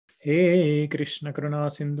हे कृष्ण करुणा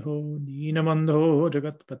सिंधु दीनबंधो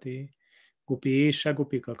जगत्पते गोपेश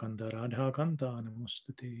गोपिकाकांत राधा कांता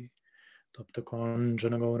नमोस्तुते तप्त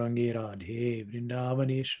कांचन गौरांगी राधे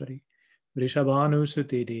वृंदावनेश्वरी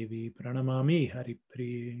वृषभानुसुते देवी प्रणमामि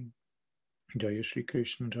हरिप्रिये जय श्री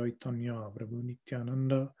कृष्ण चैतन्य प्रभु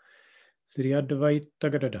नित्यानंद श्री अद्वैत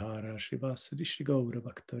गदाधर श्रीवासदि श्री गौर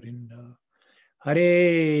भक्तवृंद हरे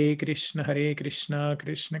कृष्ण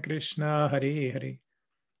कृष्ण कृष्ण हरे हरे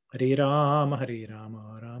हरे राम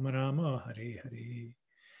राम राम हरे हरे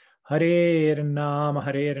हरेर्नाम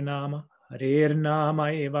हरेर्नाम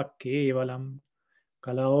एव केवलम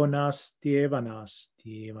कलौ नास्त्येव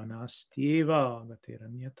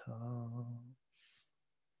गतिरन्यथा.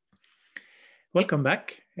 Welcome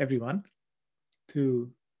back, everyone,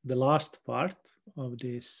 to the last part of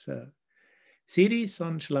this series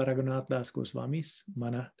on Srila Raghunath Das Goswami's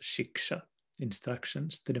Mana Shiksha,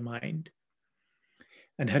 Instructions to the Mind.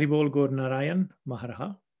 And Haribol Gaur Narayan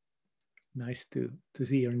Maharaja. Nice to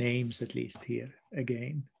see your names at least here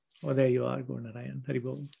again. Oh, there you are, Gaur Narayan.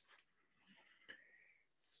 Haribol.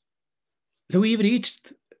 So we've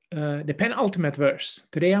reached the penultimate verse.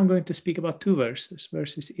 Today I'm going to speak about two verses,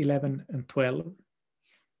 verses 11 and 12.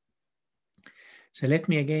 So let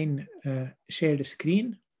me again share the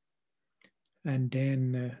screen, and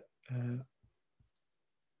then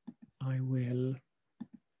I will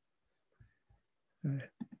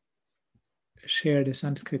share the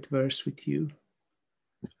Sanskrit verse with you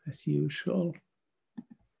as usual.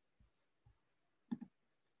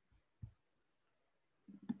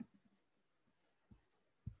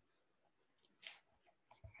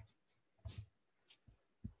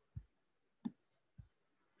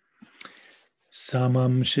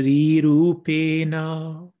 Samam Shri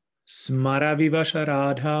Rupena Smara Vivasha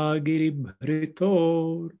Radha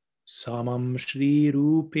Giribhritor. Samam Shri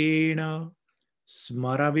Rupena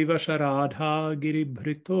Smara Vivasha Radha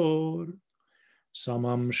Giribhritor.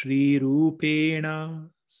 Samam Shri Rupena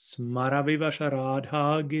Smara Vivasha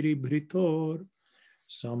Radha Giribhritor.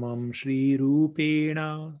 Samam Shri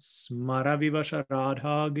Rupena Smara Vivasha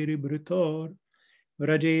Radha Giribhritor.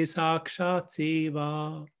 Vraje Sakshat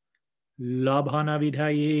Seva Labhana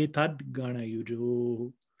Vidhaye Tad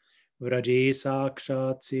Ganayujo. Vraje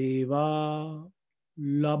Sakshat Seva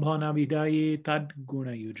Labhana Vidhaye Tad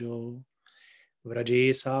Gunayujo. Vraje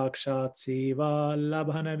Sakshat Seva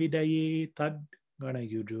Labhana Vidaye Tad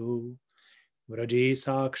Ganayujo. Vraje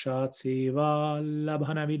Sakshat Seva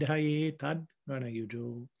Labhana Vidaye Tad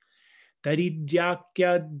Ganayujo.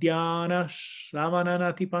 Taridjakya Dhyana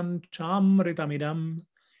Shravananati Panchamritamidam.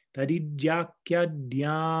 Taridjakya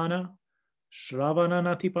Dhyana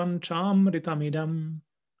Shravananati Panchamritamidam.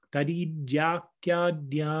 Taridjakya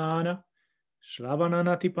Dhyana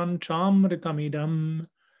Shravananati Panchamritamidam.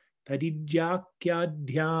 Tadidjakya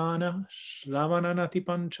dhyana shravananati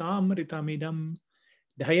panchamritamidam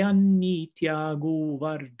dhyanitya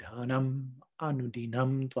govardhanam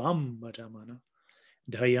anudinam tvam bhajamana.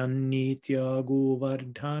 Dhyanitya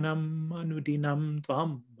govardhanam anudinam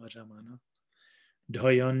tvam bhajamana.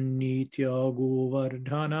 Dhyanitya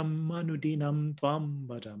govardhanam anudinam tvam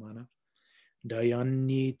bhajamana.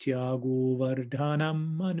 Dhyanitya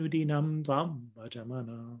govardhanam anudinam tvam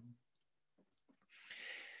bhajamana.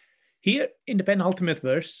 Here in the penultimate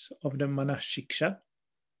verse of the Mana Shiksha,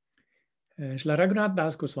 Srila Raghunath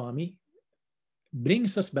Das Goswami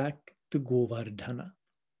brings us back to Govardhana,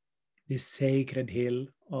 this sacred hill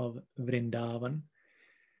of Vrindavan,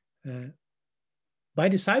 by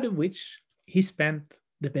the side of which he spent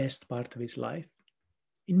the best part of his life.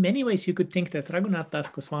 In many ways, you could think that Raghunath Das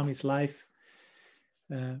Goswami's life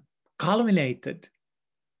culminated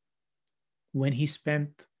when he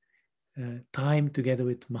spent time together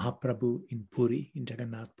with Mahaprabhu in Puri, in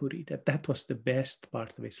Jagannath Puri, that was the best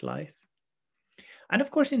part of his life. And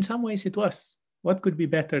of course, in some ways it was. What could be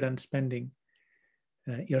better than spending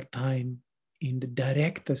your time in the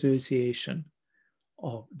direct association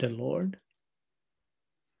of the Lord?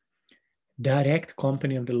 Direct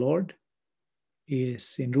company of the Lord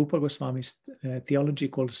is in Rupa Goswami's theology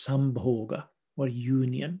called Sambhoga, or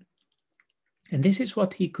union. And this is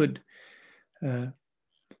what he could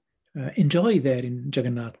enjoy there in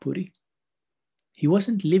Jagannath Puri. He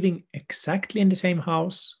wasn't living exactly in the same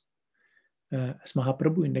house as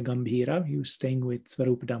Mahaprabhu in the Gambhira. He was staying with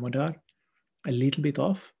Swarupa Damodar, a little bit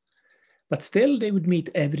off, but still they would meet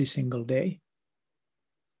every single day.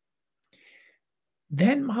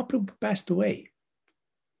 Then Mahaprabhu passed away.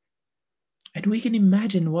 And we can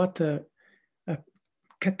imagine what a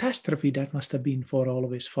catastrophe that must have been for all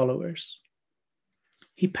of his followers.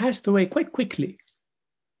 He passed away quite quickly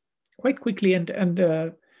and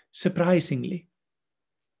surprisingly.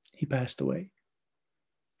 he passed away.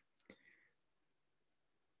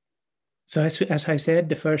 So as I said,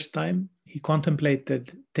 the first time he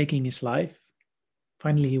contemplated taking his life.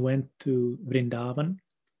 Finally, he went to Vrindavan.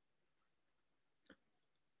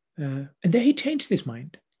 And there he changed his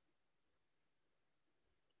mind.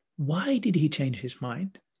 Why did he change his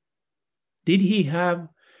mind? Did he have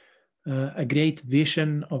a great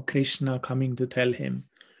vision of Krishna coming to tell him,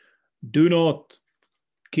 do not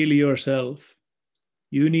kill yourself.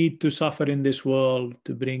 You need to suffer in this world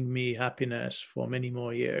to bring me happiness for many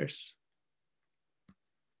more years?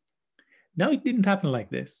 No, it didn't happen like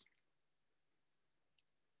this.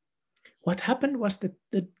 What happened was that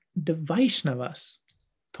the Vaishnavas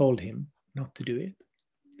told him not to do it.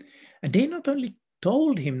 And they not only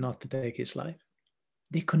told him not to take his life,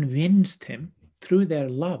 they convinced him through their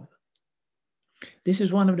love. This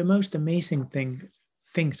is one of the most amazing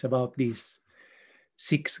things about these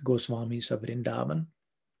 6 Goswamis of Vrindavan.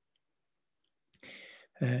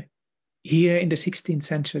 Here in the 16th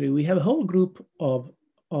century, we have a whole group of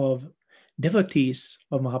devotees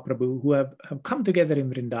of Mahaprabhu who have come together in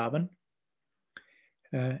Vrindavan.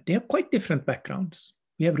 They have quite different backgrounds.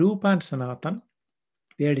 We have Rupa and Sanatan.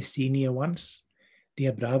 They are the senior ones. They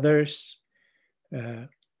are brothers.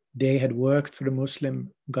 They had worked for the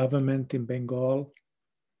Muslim government in Bengal.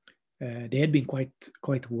 They had been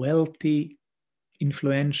quite wealthy,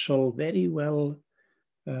 influential, very well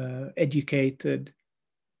educated.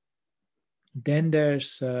 Then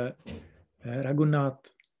there's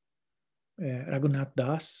Raghunath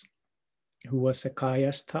Das, who was a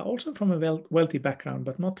Kayastha, also from a wealthy background,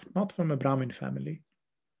 but not from a Brahmin family,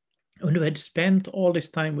 and who had spent all this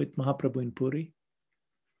time with Mahaprabhu in Puri.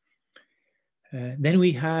 Then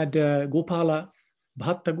we had Gopala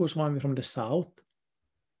Bhatta Goswami from the south,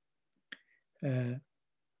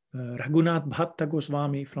 Raghunath Bhatta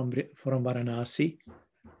Goswami from Varanasi.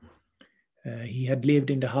 He had lived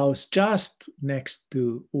in the house just next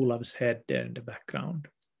to Olav's head there in the background.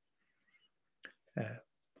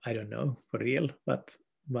 I don't know for real, but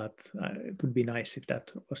it would be nice if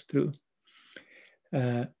that was true.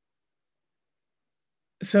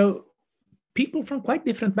 So people from quite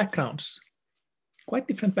different backgrounds.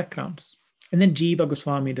 And then Jiva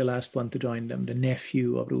Goswami, the last one to join them, the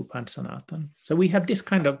nephew of Rupa and Sanatan. So we have this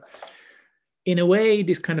kind of, in a way,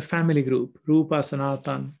 this kind of family group, Rupa,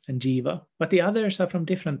 Sanatan, and Jiva. But the others are from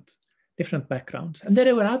different backgrounds. And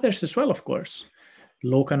there were others as well, of course.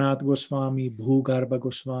 Lokanath Goswami, Bhugarbha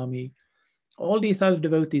Goswami, all these other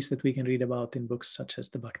devotees that we can read about in books such as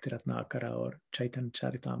the Bhakti Ratnakara or Chaitanya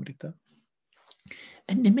Charitamrita.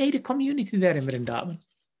 And they made a community there in Vrindavan.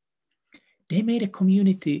 They made a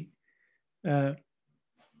community of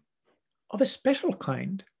a special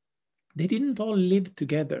kind. They didn't all live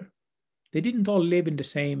together. They didn't all live in the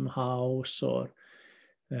same house or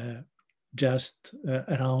just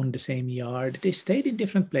around the same yard. They stayed in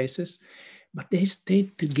different places, but they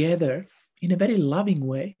stayed together in a very loving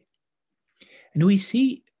way. And we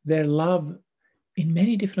see their love in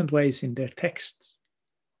many different ways in their texts.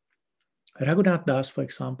 Raghunath Das, for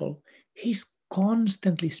example, he's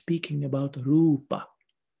constantly speaking about Rupa.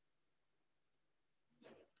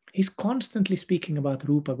 He's constantly speaking about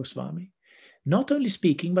Rupa Goswami. Not only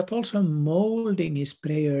speaking, but also molding his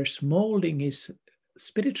prayers, molding his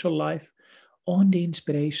spiritual life on the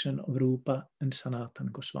inspiration of Rupa and Sanatan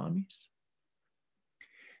Goswamis.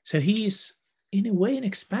 So he is, in a way, an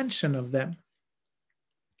expansion of them.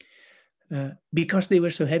 Because they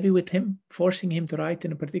were so heavy with him, forcing him to write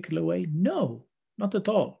in a particular way? No, not at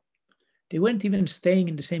all. They weren't even staying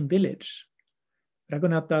in the same village.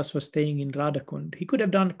 Raghunath Das was staying in Radhakund. He could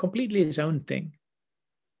have done completely his own thing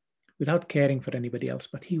without caring for anybody else,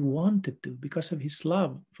 but he wanted to because of his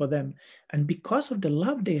love for them and because of the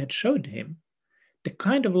love they had showed him, the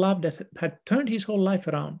kind of love that had turned his whole life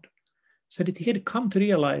around, so that he had come to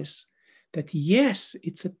realize that yes,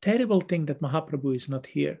 it's a terrible thing that Mahaprabhu is not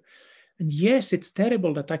here. And yes, it's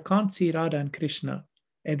terrible that I can't see Radha and Krishna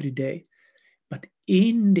every day. But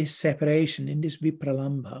in this separation, in this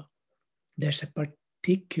Vipralambha, there's a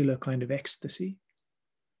particular kind of ecstasy.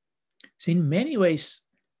 So in many ways,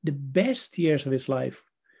 the best years of his life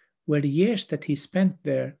were the years that he spent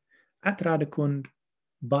there at Radhakund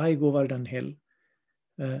by Govardhan Hill,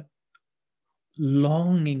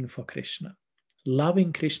 longing for Krishna,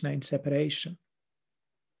 loving Krishna in separation.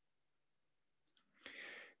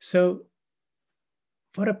 So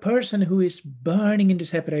for a person who is burning in the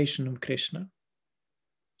separation of Krishna,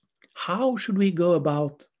 how should we go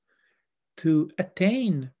about to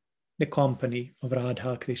attain the company of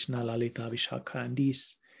Radha, Krishna, Lalita, Vishakha, and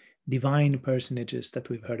these divine personages that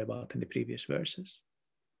we've heard about in the previous verses?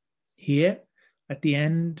 Here, at the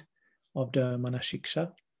end of the Mana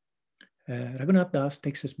Shiksha, Raghunath Das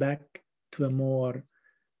takes us back to a more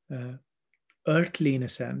earthly, in a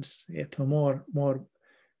sense, to a more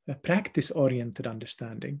practice-oriented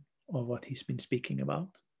understanding of what he's been speaking about,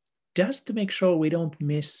 just to make sure we don't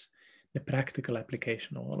miss the practical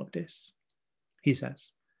application of all of this. He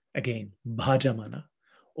says, again, bhajamana,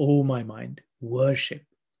 oh my mind, worship.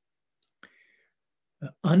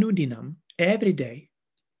 Anudinam, every day,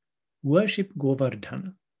 worship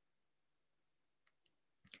Govardhana.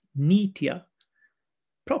 Nitya,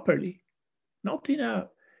 properly, not in a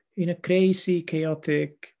crazy,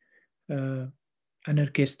 chaotic,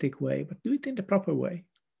 anarchistic way, but do it in the proper way.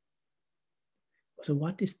 So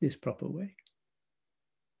what is this proper way?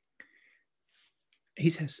 He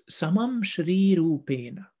says, Samam Shri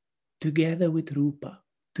Rupena, together with Rupa,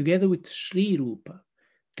 together with Shri Rupa,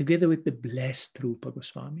 together with the blessed Rupa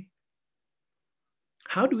Goswami.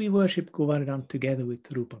 How do we worship Govardhan together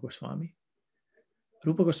with Rupa Goswami?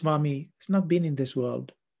 Rupa Goswami has not been in this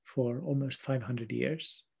world for almost 500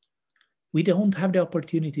 years. We don't have the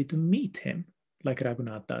opportunity to meet him like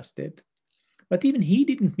Raghunath Das did. But even he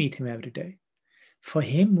didn't meet him every day. For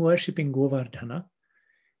him, worshipping Govardhana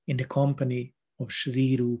in the company of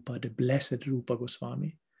Shri Rupa, the blessed Rupa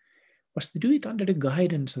Goswami, was to do it under the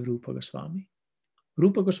guidance of Rupa Goswami.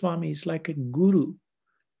 Rupa Goswami is like a guru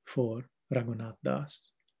for Raghunath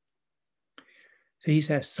Das. So he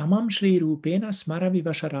says, Samam Shri Rupena Smara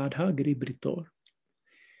Vivasha Radha Giribritor.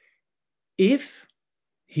 If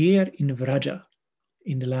here in Vraja,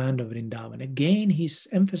 in the land of Vrindavan, again he's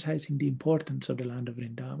emphasizing the importance of the land of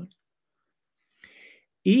Vrindavan.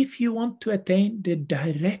 If you want to attain the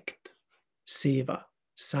direct seva,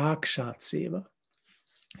 sakshat seva,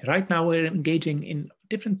 right now we're engaging in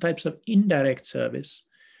different types of indirect service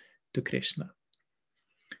to Krishna.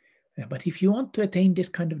 But if you want to attain this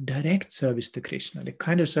kind of direct service to Krishna, the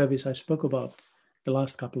kind of service I spoke about the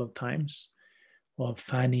last couple of times, of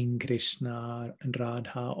fanning Krishna and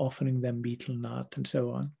Radha, offering them betel nut and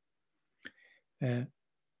so on,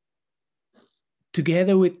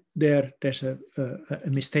 together with there's a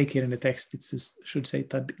mistake here in the text. It should say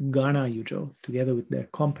Tad Gana Yujo, together with their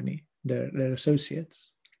company, their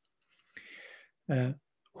associates.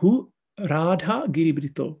 Who Radha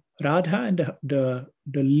Giribrito, Radha and the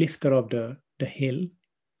lifter of the hill,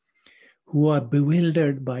 who are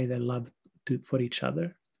bewildered by their love for each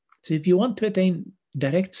other. So if you want to attain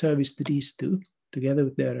direct service to these two, together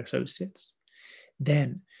with their associates,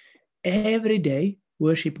 then every day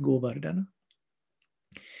worship Govardhana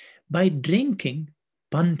by drinking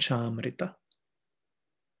Panchamrita.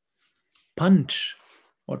 Panch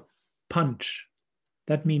or punch,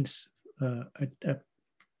 that means a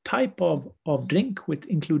type of drink which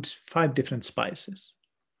includes 5 different spices.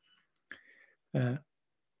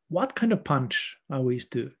 What kind of punch are we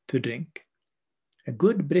to drink? A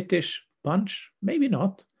good British punch? Maybe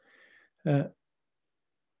not. Raghunath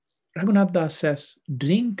Das says,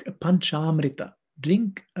 drink a Panchamrita,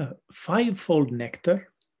 drink a 5-fold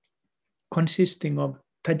nectar consisting of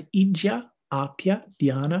Tadijya, Akya,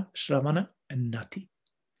 Dhyana, Shravana, and Nati.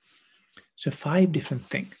 So 5 different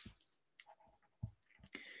things.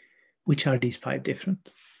 Which are these 5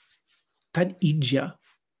 different? Tadijya,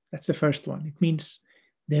 that's the first one. It means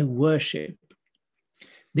their worship.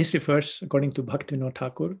 This refers, according to Bhaktivinoda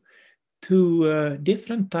Thakur, to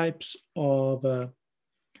different types of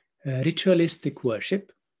ritualistic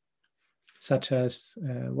worship, such as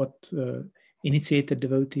what initiated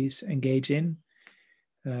devotees engage in.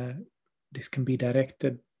 This can be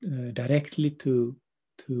directed directly to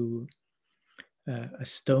a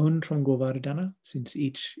stone from Govardhana, since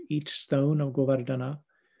each stone of Govardhana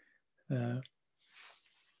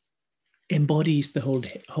embodies the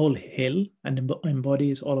whole hill and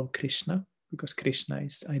embodies all of Krishna, because Krishna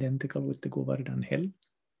is identical with the Govardhan hill.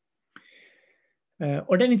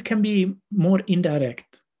 Or then it can be more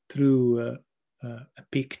indirect through a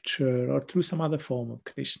picture or through some other form of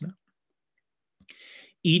Krishna.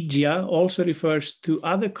 Ijya also refers to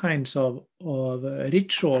other kinds of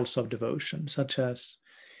rituals of devotion, such as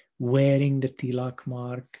wearing the tilak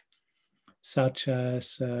mark, such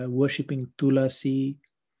as worshipping Tulasi.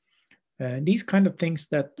 These kind of things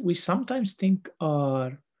that we sometimes think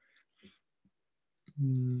are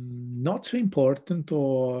not so important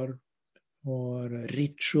or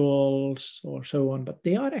rituals or so on, but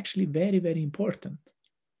they are actually very, very important,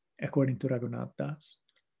 according to Raghunath Das,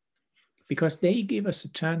 because they give us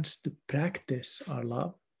a chance to practice our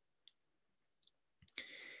love.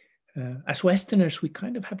 As Westerners, we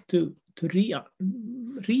kind of have to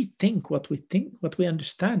rethink what we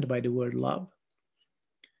understand by the word love.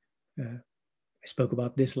 I spoke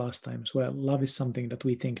about this last time as well. Love is something that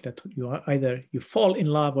we think that you are either you fall in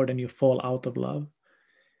love or then you fall out of love.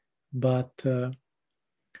 But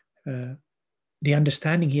the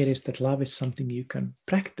understanding here is that love is something you can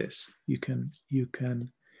practice. You can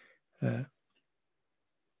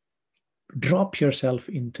drop yourself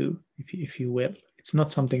into, if you will. It's not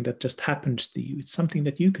something that just happens to you. It's something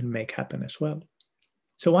that you can make happen as well.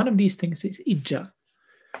 So one of these things is ija,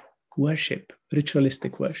 worship,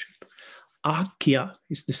 ritualistic worship. Akya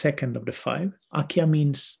is the second of the 5. Akya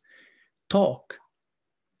means talk.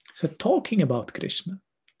 So talking about Krishna,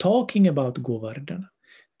 talking about Govardhana,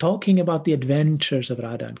 talking about the adventures of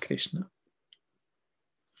Radha and Krishna.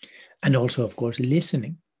 And also, of course,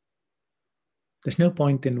 listening. There's no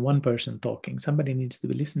point in one person talking. Somebody needs to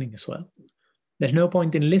be listening as well. There's no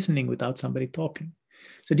point in listening without somebody talking.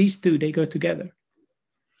 So these two, they go together.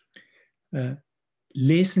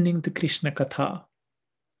 Listening to Krishna Katha.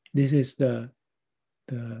 This is the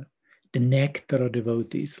nectar of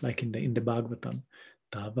devotees, like in the Bhagavatam.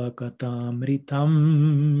 Tava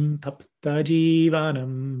katamritam tapta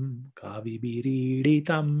jivanam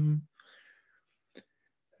kavibiriditam,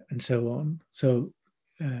 and so on. So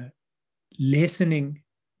listening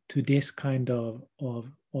to this kind of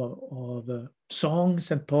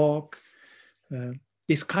songs and talk,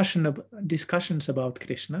 discussions about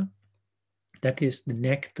Krishna, that is the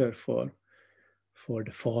nectar for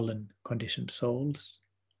the fallen, conditioned souls.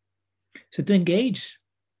 So to engage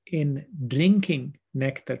in drinking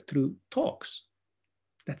nectar through talks,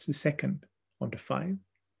 that's the second of the 5.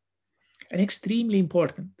 And extremely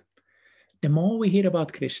important. The more we hear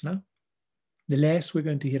about Krishna, the less we're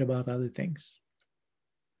going to hear about other things.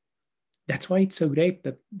 That's why it's so great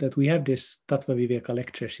that we have this Tattva Viveka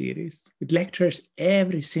lecture series with lectures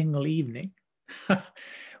every single evening.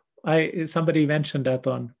 Somebody mentioned that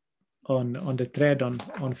on the thread on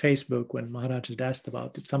Facebook when Maharaj had asked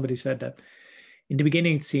about it. Somebody said that in the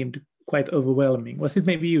beginning it seemed quite overwhelming. Was it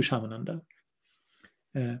maybe you, Shamananda?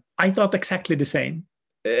 I thought exactly the same.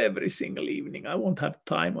 Every single evening. I won't have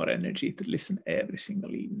time or energy to listen every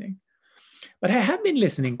single evening. But I have been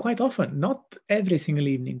listening quite often, not every single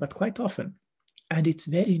evening, but quite often. And it's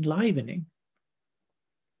very enlivening.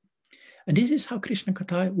 And this is how Krishna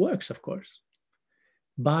Katha works, of course.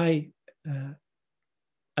 By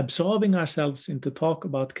absorbing ourselves into talk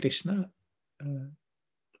about Krishna,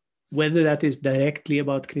 whether that is directly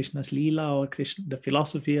about Krishna's Leela or Krishna, the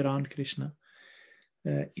philosophy around Krishna,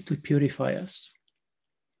 it will purify us.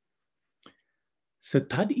 So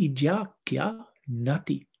tad ijakya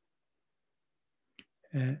nati.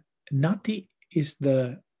 Nati is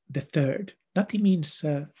the third. Nati means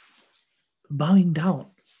bowing down,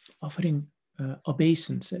 offering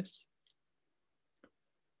obeisances.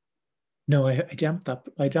 No, I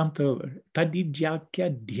jumped over.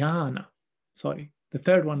 Tadijakya dhyana. Sorry, the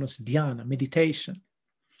third one was dhyana, meditation.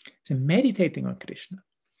 So meditating on Krishna.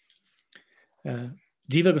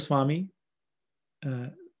 Jiva Goswami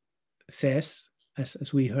says,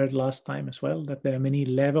 as we heard last time as well, that there are many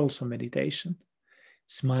levels of meditation.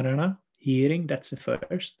 Smarana, hearing, that's the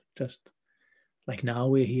first. Just like now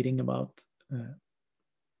we're hearing about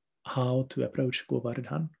how to approach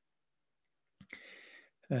Govardhan.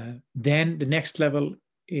 Then the next level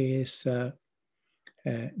is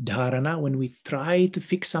dharana, when we try to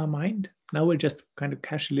fix our mind. Now we're just kind of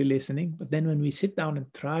casually listening, but then when we sit down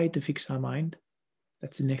and try to fix our mind,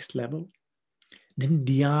 that's the next level. Then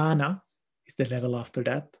dhyana is the level after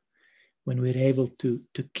that, when we're able to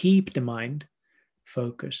keep the mind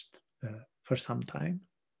focused for some time.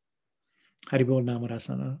 Haribol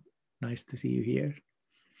Namarasana, nice to see you here.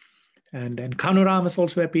 And then Kanuram has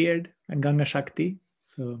also appeared, and Ganga Shakti.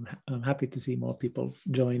 So I'm happy to see more people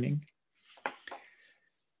joining.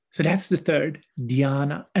 So that's the third,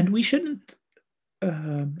 dhyana. And we shouldn't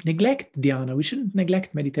neglect dhyana. We shouldn't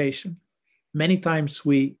neglect meditation. Many times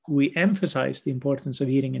we emphasize the importance of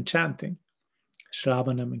hearing and chanting,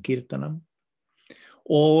 Shravanam and Kirtanam.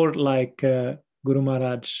 Or like Guru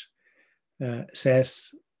Maharaj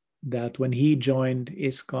says that when he joined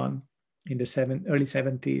ISKCON in the early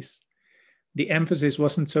 70s, the emphasis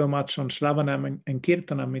wasn't so much on Shravanam and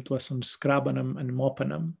Kirtanam, it was on Skrabanam and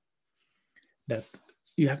Mopanam. That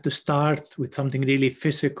you have to start with something really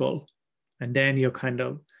physical, and then you're kind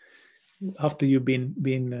of, after you've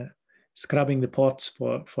been scrubbing the pots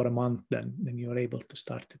for a month, then you're able to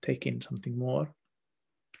start to take in something more.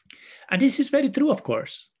 And this is very true, of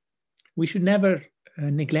course. We should never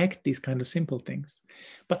neglect these kind of simple things.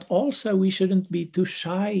 But also we shouldn't be too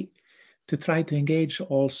shy to try to engage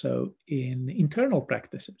also in internal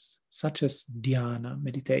practices, such as dhyana,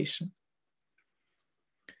 meditation.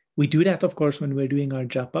 We do that, of course, when we're doing our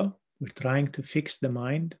japa, We're trying to fix the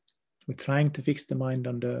mind. We're trying to fix the mind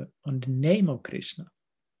on the name of Krishna.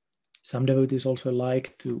 Some devotees also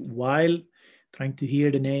like to, while trying to hear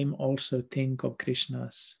the name, also think of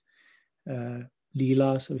Krishna's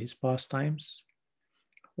leelas, of his pastimes,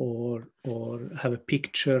 or have a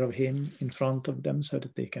picture of him in front of them so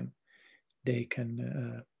that they can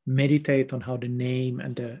meditate on how the name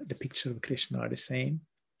and the picture of Krishna are the same.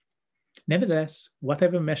 Nevertheless,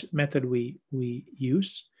 whatever method we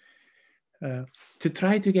use, to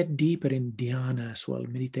try to get deeper in dhyana as well,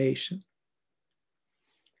 meditation.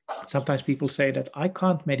 Sometimes people say that I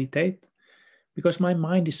can't meditate because my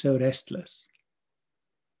mind is so restless.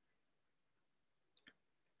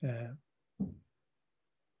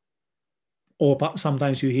 Or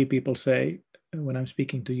sometimes you hear people say, when I'm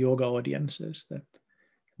speaking to yoga audiences,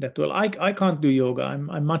 that well, I can't do yoga.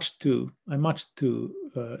 I'm much too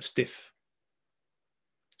stiff.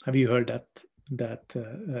 Have you heard that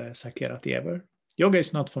Sakyarati ever? Yoga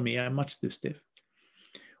is not for me. I'm much too stiff.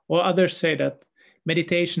 Or others say that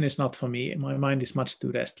meditation is not for me. My mind is much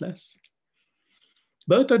too restless.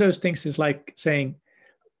 Both of those things is like saying,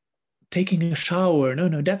 taking a shower.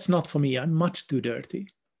 No, that's not for me. I'm much too dirty.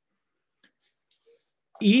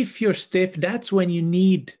 If you're stiff, that's when you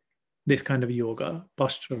need this kind of yoga,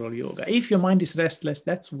 postural yoga. If your mind is restless,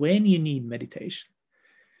 that's when you need meditation.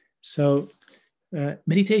 So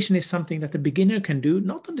meditation is something that a beginner can do,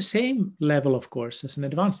 not on the same level, of course, as an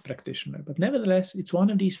advanced practitioner, but nevertheless, it's one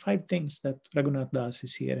of these 5 things that Raghunath Das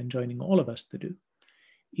is here enjoining all of us to do.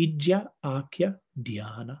 Ijja, Akya,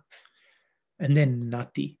 Dhyana, and then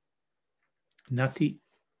Nati. Nati,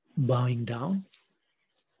 bowing down.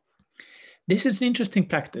 This is an interesting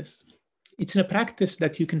practice. It's a practice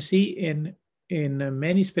that you can see in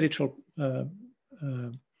many spiritual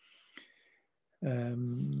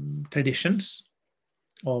traditions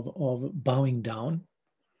of bowing down.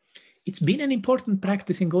 It's been an important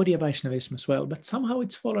practice in Gaudiya Vaishnavism as well, but somehow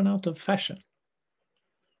it's fallen out of fashion.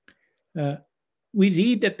 We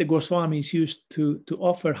read that the Goswamis used to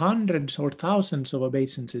offer hundreds or thousands of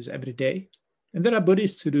obeisances every day. And there are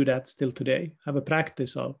Buddhists who do that still today, have a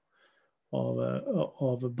practice of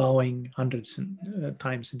bowing hundreds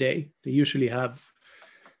times a day. They usually have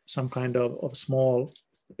some kind of small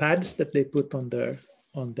pads that they put on their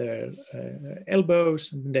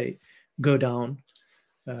elbows, and they go down.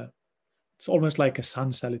 It's almost like a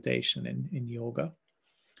sun salutation in yoga,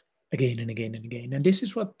 again and again and again. And this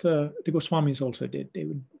is what the Goswamis also did. They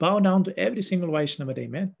would bow down to every single Vaishnava they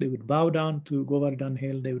met. They would bow down to Govardhan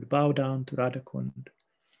Hill. They would bow down to Radhakund.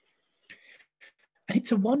 And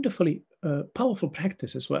it's a wonderfully powerful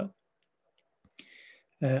practice as well.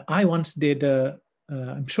 I once did,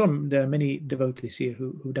 I'm sure there are many devotees here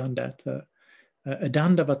who've done that, a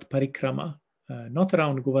Dandavat Parikrama, not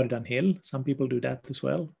around Govardhan Hill. Some people do that as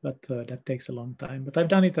well, but that takes a long time. But I've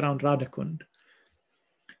done it around Radhakund.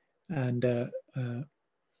 And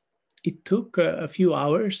it took a few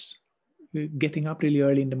hours, getting up really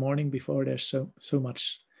early in the morning before there's so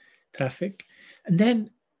much traffic. And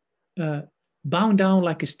then bowing down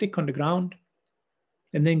like a stick on the ground,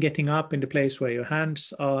 and then getting up in the place where your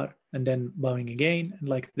hands are, and then bowing again, and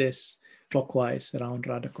like this, clockwise around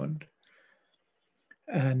Radhakund.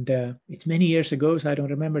 And it's many years ago, so I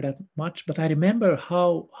don't remember that much, but I remember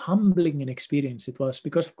how humbling an experience it was,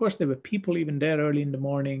 because of course there were people even there early in the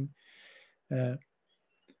morning. The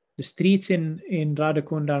streets in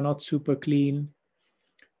Radhakund are not super clean.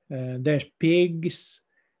 There's pigs,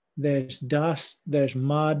 there's dust, there's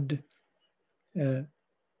mud.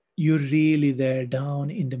 You're really there down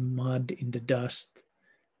in the mud, in the dust.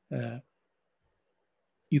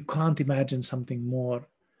 You can't imagine something more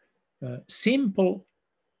simple,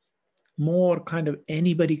 more kind of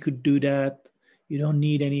anybody could do that. You don't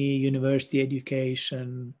need any university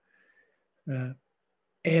education.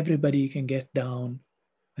 Everybody can get down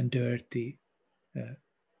and dirty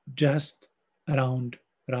just around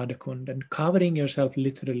Radhakund and covering yourself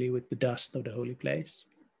literally with the dust of the holy place.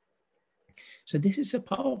 So this is a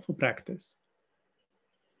powerful practice,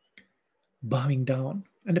 bowing down,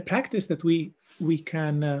 and a practice that we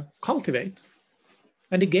can cultivate.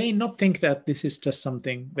 And again, not think that this is just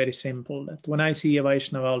something very simple, that when I see a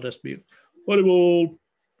Vaishnava, I'll just be, Haribol,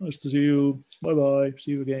 nice to see you, bye-bye,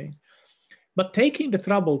 see you again. But taking the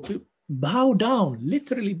trouble to bow down,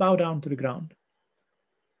 literally bow down to the ground.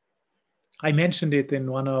 I mentioned it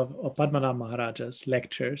in one of Padmanabh Maharaja's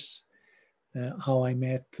lectures, how I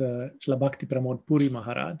met Srila Bhakti Pramod Puri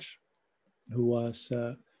Maharaj, who was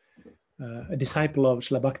a disciple of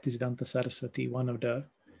Srila Bhaktisiddhanta Saraswati, one of the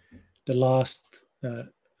last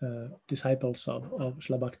disciples of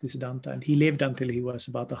Srila Bhaktisiddhanta, and he lived until he was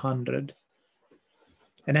about 100.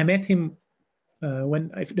 And I met him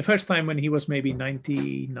the first time when he was maybe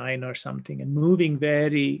 99 or something, and moving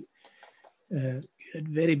very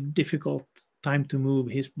difficult time to move.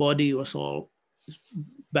 His body was all, his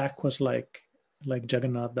back was like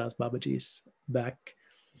Jagannath Das Babaji's back,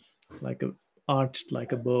 like arched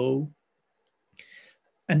like a bow.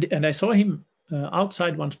 And I saw him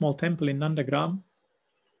outside one small temple in Nandagram,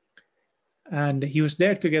 and he was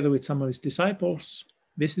there together with some of his disciples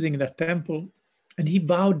visiting that temple, and he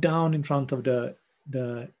bowed down in front of the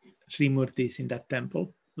Sri Murtis in that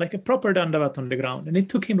temple, like a proper dandavat on the ground. And it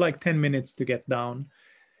took him like 10 minutes to get down,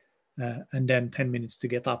 and then 10 minutes to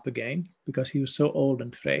get up again, because he was so old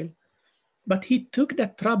and frail. But he took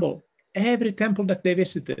that trouble every temple that they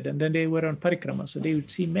visited, and then they were on parikrama, so they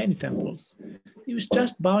would see many temples. He was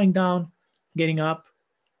just bowing down, getting up,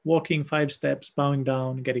 walking 5 steps, bowing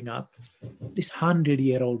down, getting up. This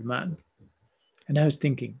 100-year-old man. And I was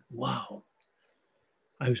thinking, wow.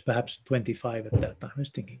 I was perhaps 25 at that time. I was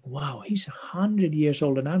thinking, wow, he's 100 years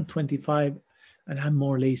old and I'm 25 and I'm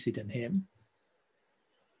more lazy than him.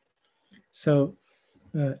 So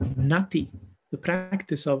nati, the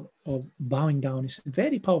practice of bowing down, is a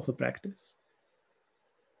very powerful practice.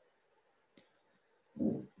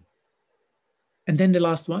 And then the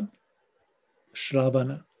last one,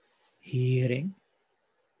 Shravana, hearing.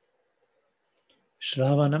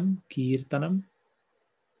 Shravanam, Kirtanam,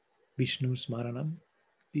 Vishnu Smaranam.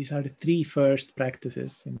 These are the 3 first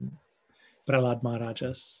practices in Prahlad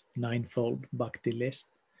Maharaja's 9-fold bhakti list.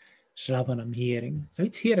 Shravanam, hearing. So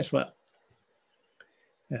it's here as well.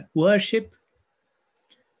 Worship,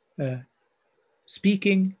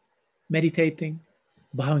 speaking, meditating,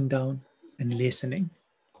 bowing down, and listening.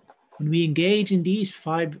 When we engage in these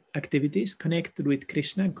 5 activities, connected with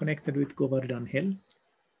Krishna and connected with Govardhan Hill,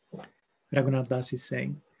 Raghunath Das is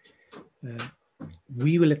saying,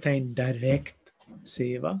 we will attain direct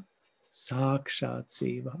seva, sakshat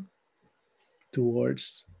seva,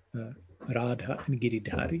 towards Radha and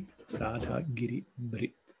Giridhari, Radha Giri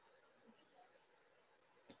Brit.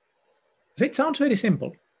 So it sounds very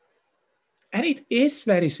simple. And it is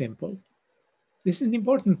very simple. This is an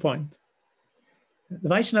important point. The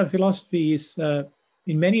Vaishnava philosophy is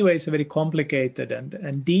in many ways a very complicated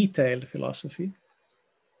and detailed philosophy.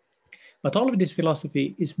 But all of this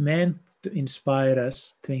philosophy is meant to inspire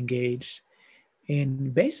us to engage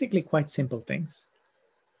in basically quite simple things.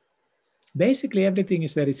 Basically, everything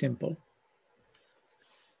is very simple.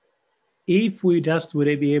 If we just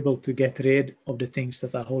would be able to get rid of the things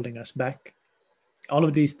that are holding us back, all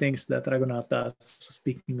of these things that Raghunath Das was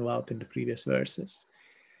speaking about in the previous verses,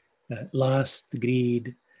 lust,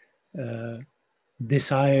 greed,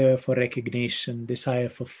 desire for recognition, desire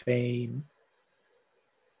for fame.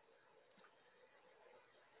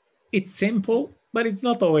 It's simple, but it's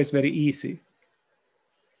not always very easy.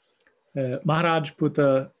 Maharaj put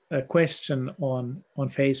a question on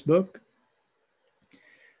Facebook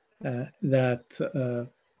that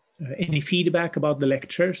any feedback about the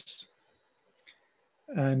lectures.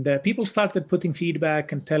 And people started putting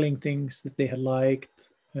feedback and telling things that they had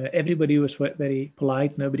liked. Everybody was very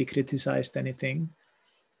polite. Nobody criticized anything.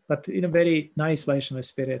 But in a very nice Vaishnava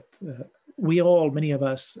spirit, many of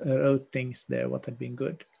us wrote things there, what had been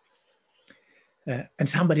good. And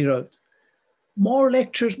somebody wrote, more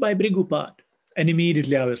lectures by Brigupad. And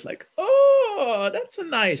immediately I was like, oh, that's a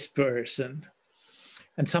nice person.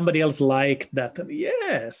 And somebody else liked that. And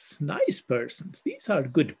yes, nice persons. These are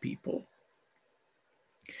good people.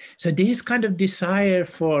 So this kind of desire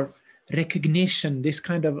for recognition, this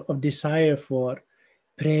kind of desire for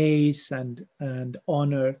praise and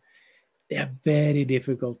honor, they are very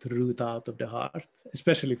difficult to root out of the heart,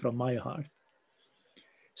 especially from my heart.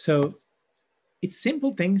 So it's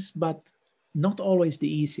simple things, but not always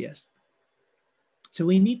the easiest. So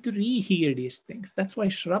we need to rehear these things. That's why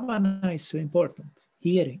Shravana is so important,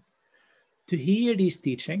 hearing. To hear these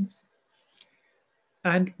teachings.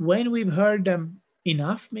 And when we've heard them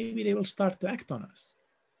enough, maybe they will start to act on us.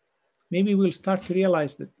 Maybe we'll start to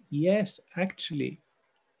realize that, yes, actually,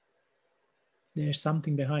 there's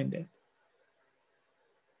something behind it.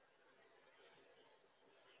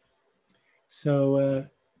 So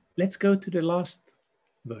let's go to the last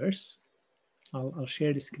verse. I'll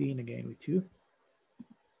share the screen again with you.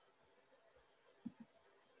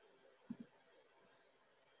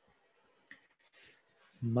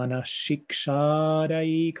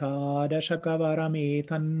 Manashiksharai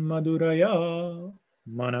kadashakavarametan maduraya.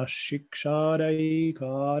 Manashiksharai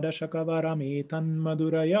kadashakavarametan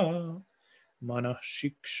maduraya.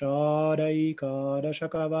 Manashiksharai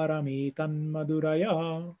kadashakavarametan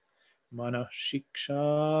maduraya.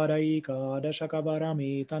 Manashiksharai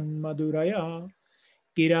kadashakavarametan maduraya.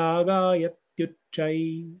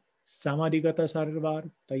 Giragayatyuchai Samadigata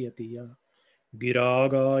Sarvartayatiya.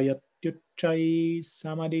 Giragayatyuchai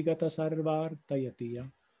Samadigata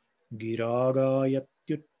Sarvartayatiya.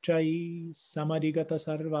 Giragayatyuchai Samadigata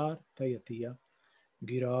Sarvartayatiya.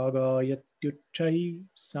 Giragayatyuchai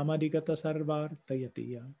Samadigata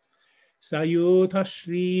Sarvartayatiya. Sayutha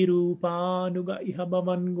Shri Rupanuga Iha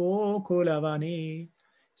Bhavan Gokulavane.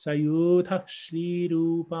 Sayutha Shri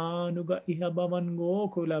Rupanuga Iha Bhavan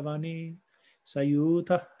Gokulavane.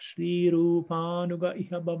 Sayutha Shri Rupanuga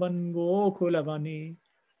Iha Bhavan Gokulavane.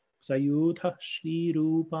 Sayutha Shri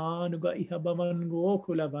Rupanuga Iha Bhavan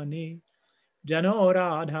Gokulavane. Jano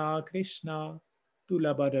Radha Krishna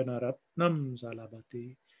Tulabhajana Ratnam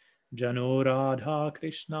Salabhate. Jano Radha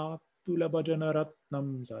Krishna Tulabhajana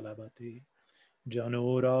Ratnam Salabhate.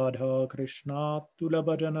 Jano Radha Krishna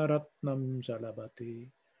Tulabhajana Ratnam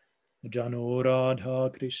Salabhate. Jano Radha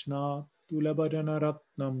Krishna Tulabhajana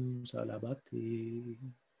Ratnam Salabhate.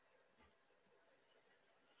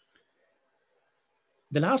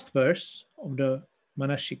 The last verse of the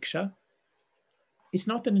Manashiksha is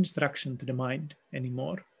not an instruction to the mind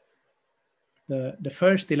anymore. The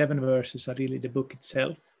first 11 verses are really the book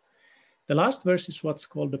itself. The last verse is what's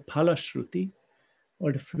called the Palashruti,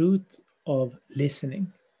 or the fruit of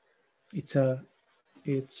listening. It's a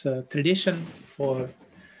tradition for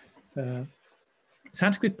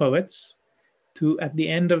Sanskrit poets to, at the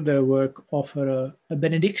end of their work, offer a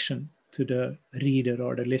benediction to the reader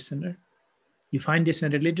or the listener. You find this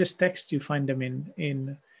in religious texts, you find them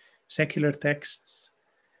in secular texts.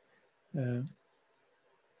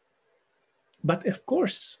 But of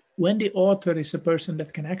course, when the author is a person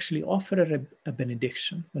that can actually offer a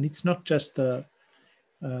benediction, when it's not just a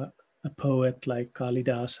poet like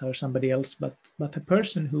Kalidasa or somebody else, but a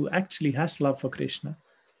person who actually has love for Krishna,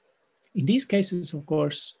 in these cases, of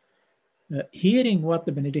course, hearing what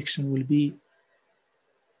the benediction will be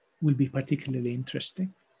particularly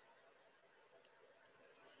interesting.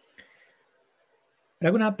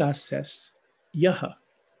 Raghunath Das says, Yaha,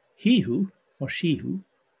 he who, or she who,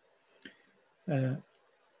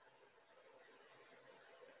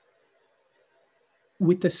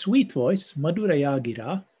 with a sweet voice, Madhuraya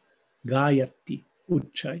Gira, Gayati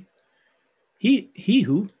Uchai. He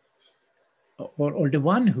who, or the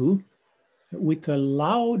one who, with a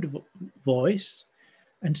loud voice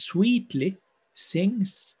and sweetly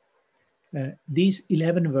sings these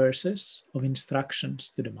 11 verses of instructions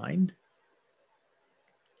to the mind,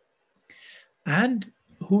 and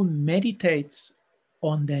who meditates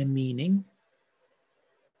on their meaning,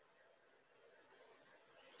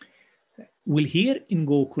 will hear in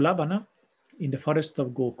Gokula Vana, in the forest of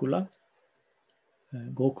Gokula,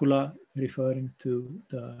 Gokula referring to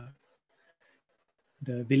the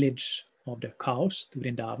village of the cows, to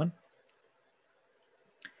Vrindavan,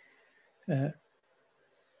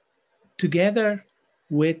 together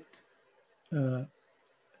with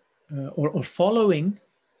or following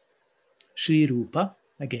Sri Rupa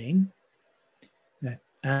again,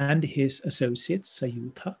 and his associates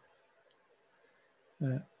Sayutha,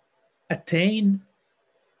 attain,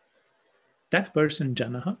 that person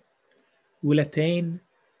Janaha will attain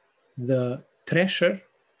the treasure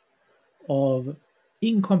of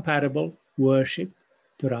incomparable worship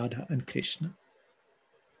to Radha and Krishna.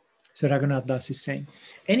 So Raghunath Das is saying,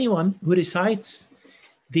 anyone who recites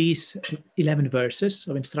these 11 verses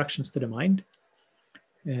of instructions to the mind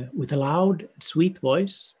with a loud, sweet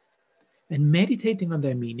voice and meditating on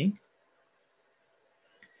their meaning,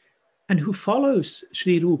 and who follows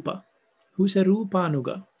Sri Rupa, who's a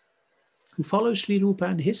Rupanuga, who follows Sri Rupa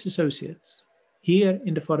and his associates here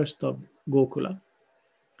in the forest of Gokula,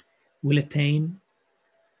 will attain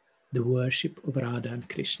the worship of Radha and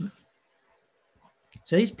Krishna.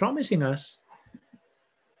 So he's promising us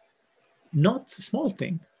not a small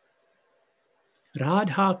thing.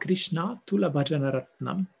 Radha Krishna Tula Bhajana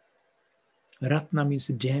Ratnam. Ratnam is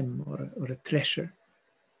a gem or a treasure.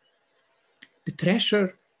 The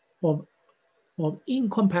treasure of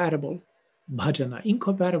incomparable bhajana,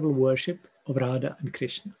 incomparable worship of Radha and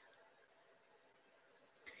Krishna.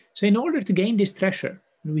 So in order to gain this treasure,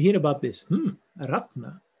 when we hear about this, a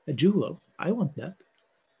ratna, a jewel, I want that.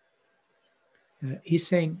 He's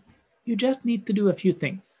saying, you just need to do a few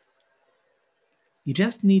things. You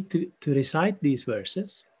just need to recite these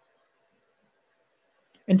verses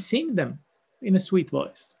and sing them in a sweet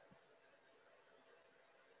voice.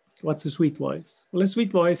 What's a sweet voice? Well, a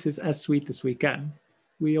sweet voice is as sweet as we can.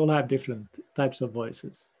 We all have different types of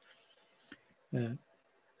voices.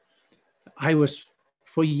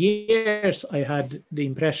 For years, I had the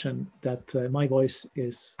impression that my voice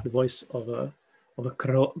is the voice of a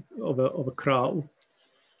crow,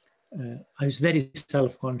 I was very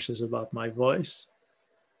self-conscious about my voice.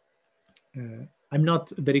 I'm not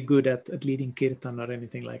very good at leading kirtan or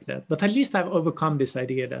anything like that, but at least I've overcome this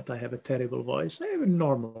idea that I have a terrible voice. I have a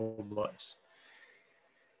normal voice.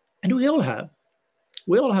 And we all have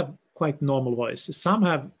quite normal voices. Some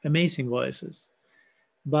have amazing voices,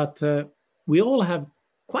 but we all have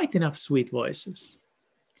quite enough sweet voices.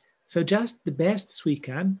 So just the best as we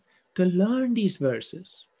can to learn these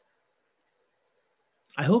verses.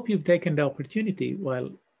 I hope you've taken the opportunity while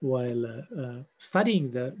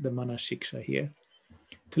studying the Mana Shiksha here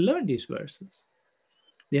to learn these verses.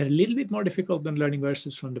 They are a little bit more difficult than learning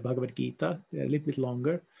verses from the Bhagavad Gita. They're a little bit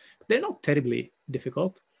longer, but they're not terribly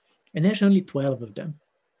difficult. And there's only 12 of them,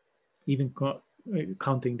 even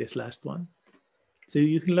counting this last one. So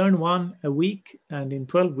you can learn one a week, and in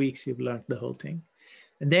 12 weeks, you've learned the whole thing.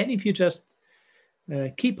 And then if you just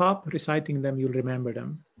keep up reciting them, you'll remember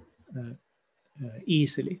them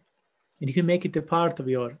easily. And you can make it a part of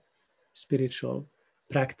your spiritual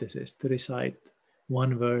practices to recite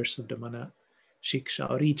one verse of the Mana Shiksha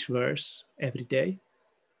or each verse every day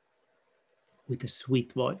with a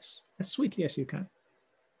sweet voice, as sweetly as you can.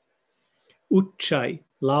 Uchchai,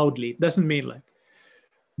 loudly, doesn't mean like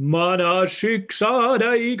Mana Shiksha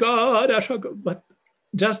Daiga, but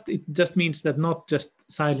it just means that not just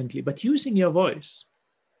silently, but using your voice,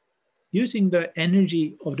 using the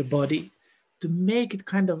energy of the body to make it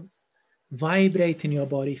kind of vibrate in your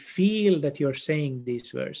body, feel that you're saying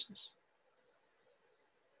these verses.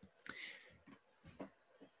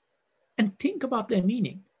 And think about their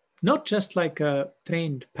meaning, not just like a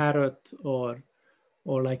trained parrot or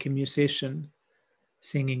like a musician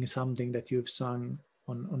singing something that you've sung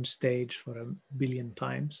on stage for 1 billion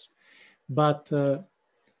times, but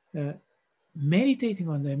meditating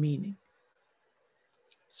on their meaning.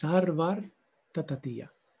 Sarvar tatatiya.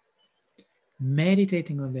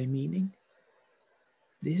 Meditating on their meaning.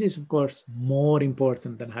 This is, of course, more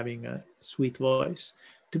important than having a sweet voice,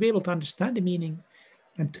 to be able to understand the meaning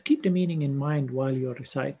and to keep the meaning in mind while you're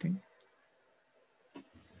reciting.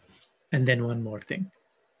 And then one more thing.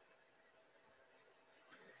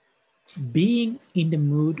 Being in the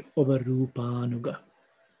mood of a Rupanuga.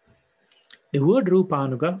 The word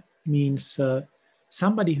Rupanuga means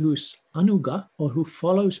somebody who's anuga, or who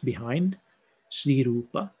follows behind Sri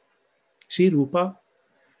Rupa. Sri Rupa,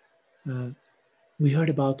 we heard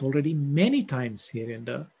about already many times here in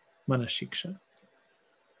the Mana Shiksha.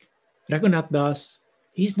 Raghunath Das,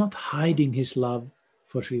 he's not hiding his love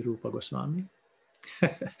for Sri Rupa Goswami.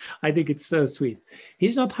 I think it's so sweet.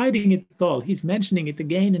 He's not hiding it at all. He's mentioning it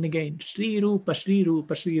again and again. Sri Rupa, Sri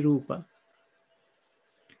Rupa, Sri Rupa.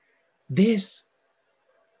 This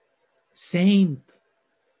saint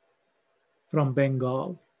from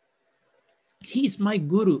Bengal, he's my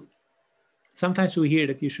guru. Sometimes we hear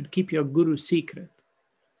that you should keep your guru secret.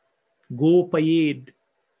 Gopayed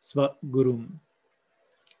sva gurum.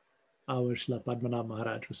 Our Srila Padmanabh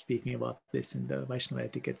Maharaj was speaking about this in the Vaishnava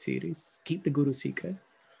Etiquette series. Keep the guru secret.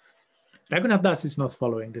 Raghunath Das is not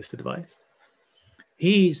following this advice.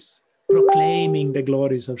 He's proclaiming the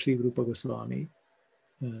glories of Sri Rupa Goswami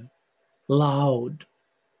loud.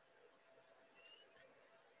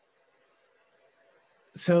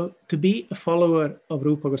 So to be a follower of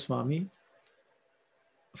Rupa Goswami,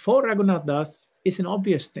 for Raghunath Das, is an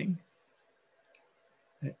obvious thing.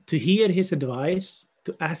 To hear his advice,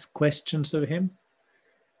 to ask questions of him,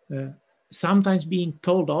 sometimes being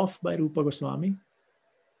told off by Rupa Goswami.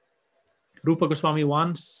 Rupa Goswami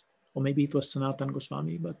once, or maybe it was Sanatana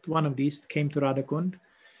Goswami, but one of these came to Radhakund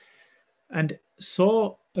and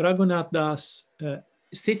saw Raghunath Das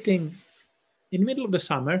sitting in the middle of the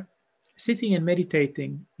summer, sitting and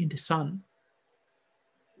meditating in the sun.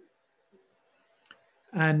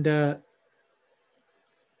 And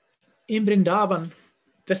in Vrindavan,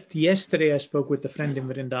 just yesterday I spoke with a friend in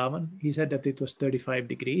Vrindavan. He said that it was 35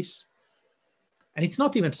 degrees. And it's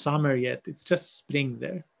not even summer yet, it's just spring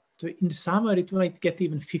there. So in the summer, it might get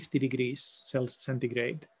even 50 degrees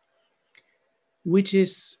centigrade, which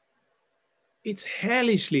is, it's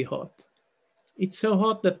hellishly hot. It's so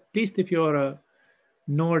hot that at least if you're a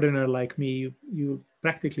northerner like me, you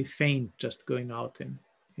practically faint just going out in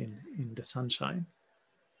the sunshine.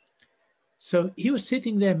 So he was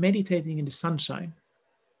sitting there meditating in the sunshine.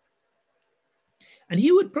 And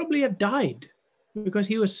he would probably have died because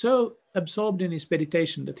he was so absorbed in his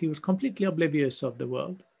meditation that he was completely oblivious of the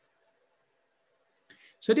world.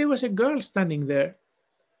 So there was a girl standing there,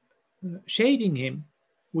 shading him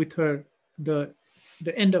with the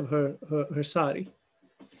end of her sari,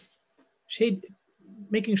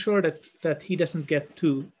 making sure that he doesn't get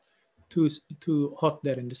too hot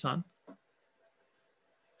there in the sun.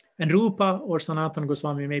 And Rupa or Sanatana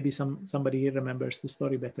Goswami, maybe somebody here remembers the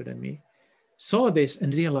story better than me, saw this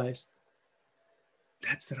and realized,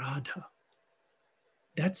 that's Radha.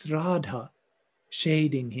 That's Radha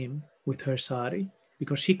shading him with her sari,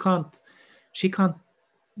 because she can't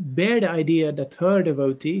bear the idea that her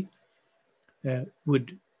devotee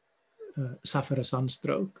would suffer a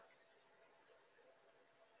sunstroke.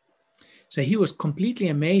 So he was completely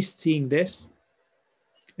amazed seeing this.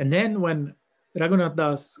 And then when Raghunath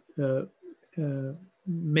Das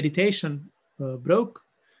meditation broke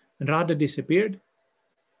and Radha disappeared,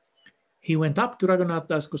 he went up to Raghunath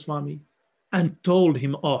Das Goswami and told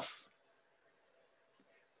him off.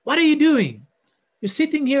 What are you doing? You're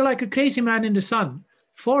sitting here like a crazy man in the sun,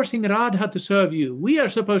 forcing Radha to serve you. We are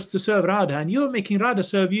supposed to serve Radha, and you're making Radha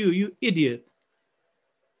serve you, you idiot.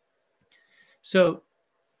 So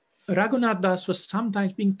Raghunath Das was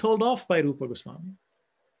sometimes being told off by Rupa Goswami.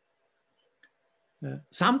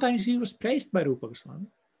 Sometimes he was praised by Rupa Goswami.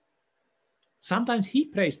 Sometimes he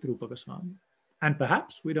praised Rupa Goswami. And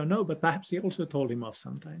perhaps, we don't know, but perhaps he also told him off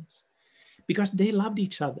sometimes. Because they loved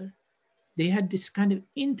each other. They had this kind of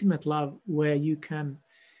intimate love where you can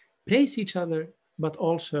praise each other, but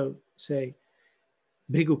also say,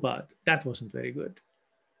 Brigupad, that wasn't very good.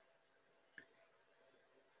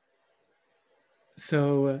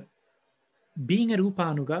 So being a Rupa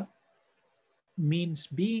Anuga means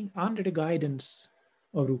being under the guidance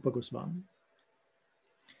of Rupa Goswami.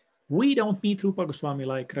 We don't meet Rupa Goswami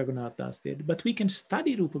like Raghunath Das did, but we can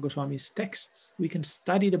study Rupa Goswami's texts. We can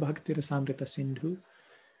study the Bhakti Rasamrita Sindhu,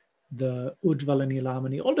 the Ujjvala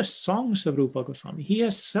Nilamani, all the songs of Rupa Goswami. He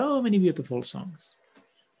has so many beautiful songs.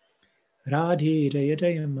 Radhe Jaya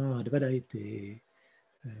Jaya Madhvadaite,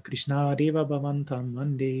 Krishna Deva Bhavantam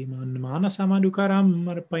Vande Manasa Madhukaram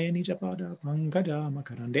Arpayani Japada Pankaja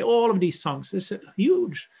Makarande. All of these songs. It's a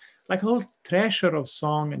huge, like a whole treasure of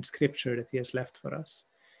song and scripture that he has left for us,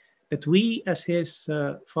 that we as his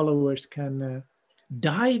followers can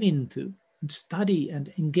dive into and study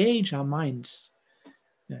and engage our minds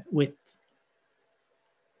with.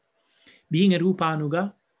 Being a Rupa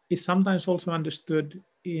Anuga is sometimes also understood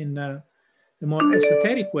in a more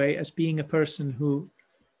esoteric way as being a person who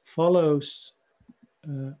follows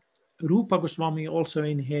Rupa Goswami also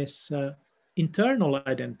in his internal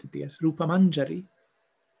identity as Rupa Manjari.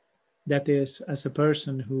 That is, as a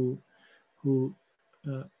person who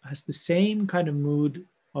has the same kind of mood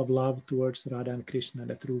of love towards Radha and Krishna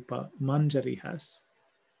that Rupa Manjari has,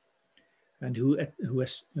 and who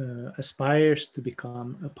aspires to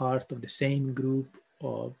become a part of the same group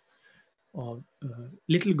of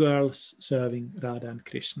little girls serving Radha and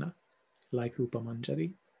Krishna, like Rupa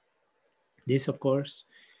Manjari. This, of course,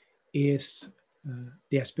 is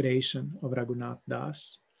the aspiration of Raghunath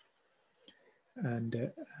Das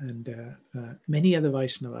and many other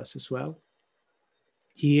Vaishnavas as well.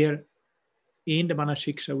 Here in the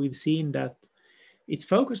Manashiksha, we've seen that it's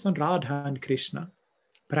focused on Radha and Krishna,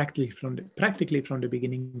 practically from the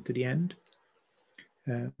beginning to the end.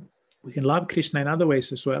 We can love Krishna in other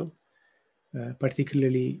ways as well,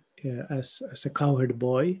 particularly as a cowherd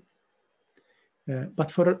boy.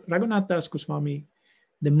 But for Raghunath Das Goswami,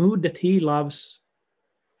 the mood that he loves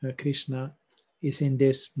Krishna is in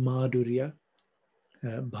this Madhurya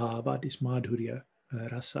Bhava, this Madhurya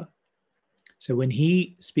Rasa. So when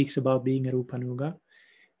he speaks about being a Rupanuga,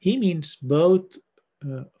 he means both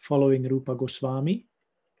following Rupa Goswami,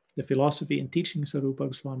 the philosophy and teachings of Rupa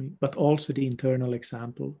Goswami, but also the internal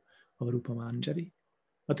example of Rupa Manjari.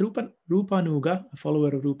 But Rupanuga, a follower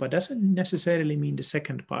of Rupa, doesn't necessarily mean the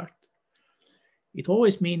second part. It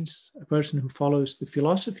always means a person who follows the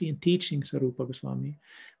philosophy and teachings of Rupa Goswami,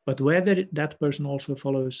 but whether that person also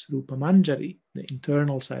follows Rupa Manjari, the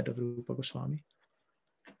internal side of Rupa Goswami,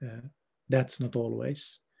 that's not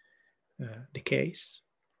always the case.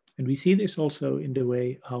 And we see this also in the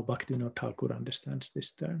way how Bhaktivinoda Thakur understands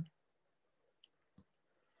this term.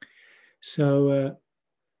 So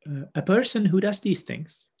a person who does these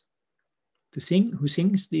things, who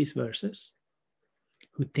sings these verses,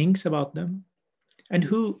 who thinks about them, and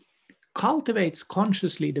who cultivates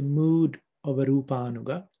consciously the mood of a Rupa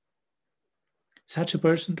Anuga, such a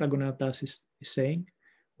person, Raghunath Das is saying,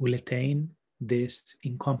 will attain this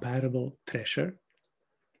incomparable treasure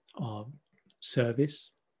of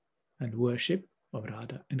service and worship of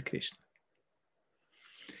Radha and Krishna.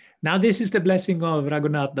 Now, this is the blessing of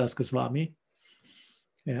Raghunath Das Goswami.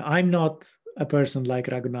 I'm not a person like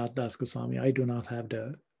Raghunath Das Goswami. I do not have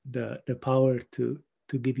the power to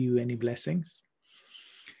give you any blessings.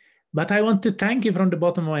 But I want to thank you from the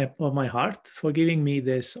bottom of my heart for giving me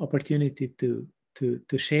this opportunity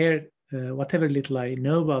to share whatever little I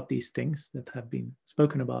know about these things that have been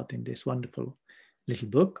spoken about in this wonderful little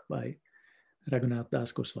book by Raghunath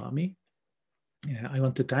Das Goswami. I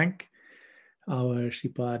want to thank our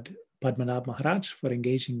Shripad Padmanabh Maharaj for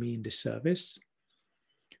engaging me in this service.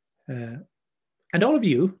 And all of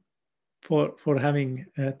you for having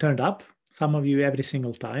turned up, some of you every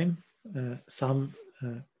single time, some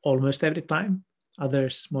almost every time,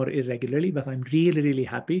 others more irregularly, but I'm really, really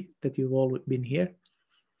happy that you've all been here.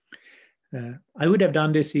 I would have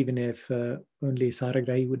done this even if only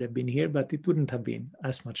Saragrahi would have been here, but it wouldn't have been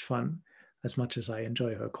as much fun as much as I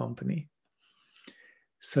enjoy her company.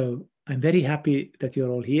 So I'm very happy that you're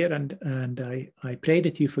all here, and I pray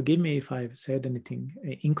that you forgive me if I've said anything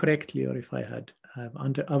incorrectly or if I have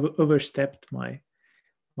overstepped my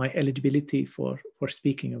eligibility for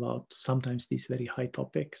speaking about sometimes these very high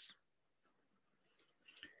topics.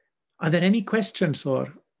 Are there any questions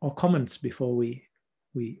or comments before we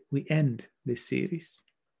end this series?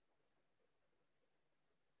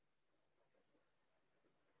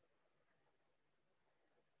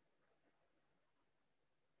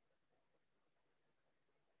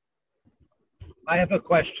 I have a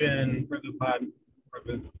question, Prabhupada.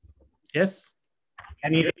 Yes.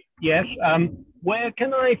 Can you? Yes. Where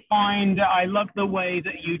can I find? I love the way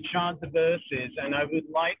that you chant the verses, and I would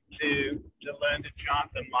like to learn to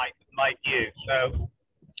chant them like you. So,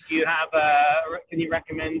 do you have can you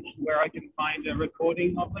recommend where I can find a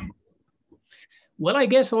recording of them? Well, I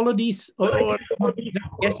guess all of these, or I'm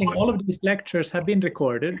guessing all of these lectures have been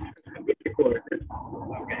recorded.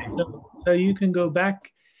 Okay. So you can go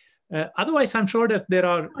back. Otherwise, I'm sure that there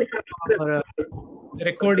are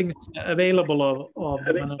recordings available of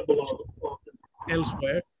them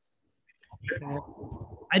elsewhere.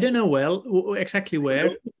 I don't know exactly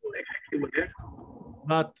where,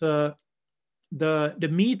 but the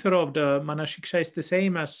meter of the Manashiksha is the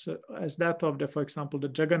same as that of for example, the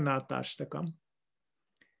Jagannath Ashtakam.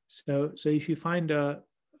 So if you find a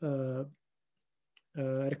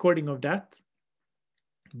recording of that,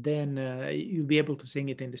 then you'll be able to sing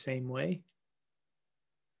it in the same way.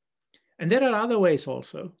 And there are other ways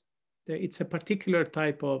also. It's a particular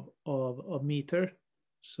type of meter.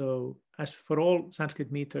 So as for all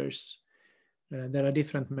Sanskrit meters, there are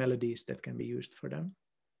different melodies that can be used for them.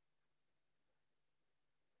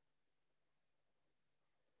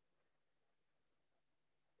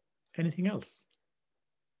 Anything else?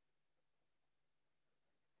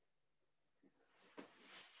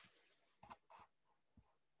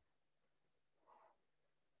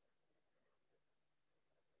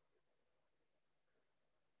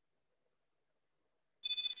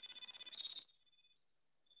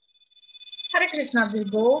 Hare Krishna,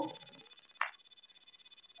 Vibhu.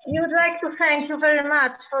 We would like to thank you very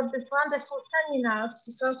much for this wonderful seminar,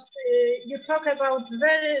 because you talk about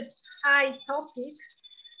very high topics,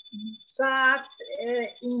 but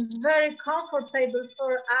in very comfortable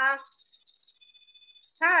for us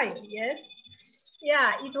style, yes?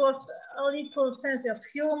 Yeah, it was a little sense of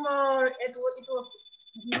humor. It was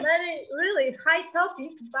very, really high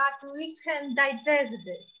topic, but we can digest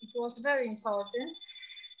this. It was very important.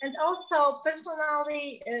 And also,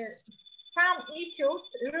 personally, some issues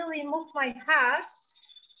really moved my heart,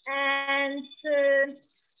 and it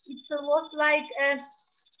was like a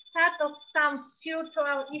start of some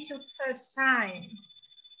spiritual issues first time.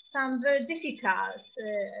 Some very difficult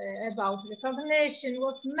about recognition,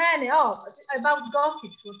 was many. About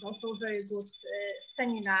gossip was also very good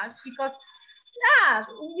seminar, because yeah,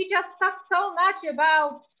 we just talk so much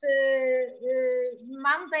about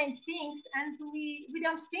mundane things, and we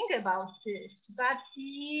don't think about this. But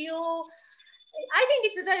I think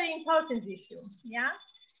it's a very important issue. Yeah.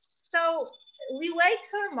 So we wait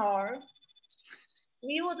for more.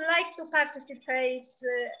 We would like to participate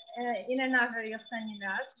in another of your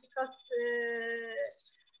seminars, because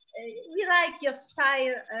we like your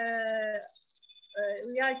style.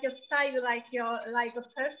 We like your style, like a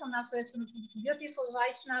person, as a beautiful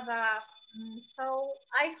Vaishnava. So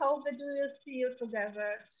I hope that we will see you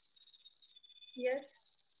together. Yes.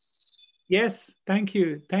 Yes, thank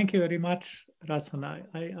you very much, Rasana.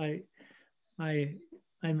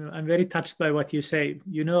 I'm very touched by what you say.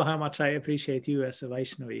 You know how much I appreciate you as a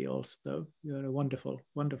Vaishnavi also. You're a wonderful,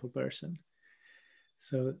 wonderful person.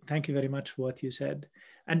 So thank you very much for what you said.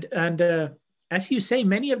 And as you say,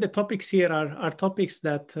 many of the topics here are topics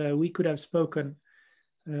that we could have spoken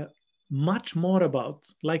much more about,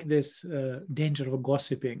 like this danger of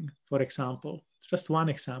gossiping, for example. It's just one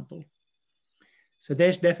example. So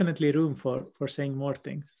there's definitely room for saying more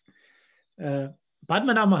things.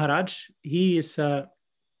 Padmanabh Maharaj, he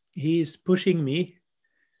is pushing me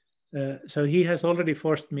So he has already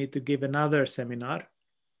forced me to give another seminar.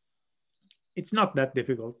 It's not that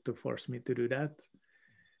difficult to force me to do that.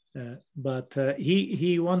 But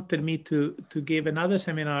he wanted me to give another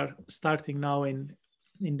seminar starting now in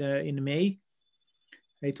May.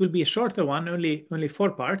 It will be a shorter one, only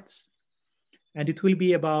 4 parts, and it will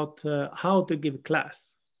be about how to give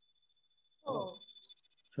class. Oh.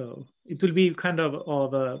 So it will be kind of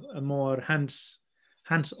a more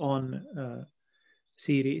hands-on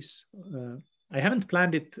series. I haven't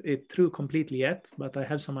planned it through completely yet, but I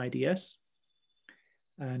have some ideas,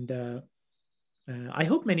 and I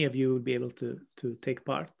hope many of you will be able to take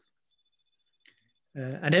part.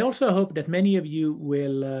 And I also hope that many of you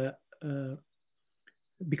will,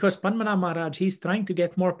 because Padmanabh Maharaj, he's trying to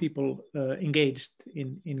get more people engaged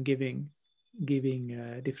in giving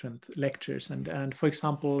different lectures. And for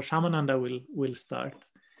example, Shamananda will start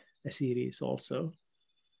a series also.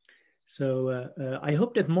 So I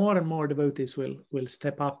hope that more and more devotees will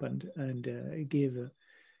step up and give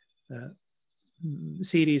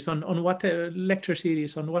series on whatever lecture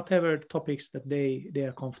series on whatever topics that they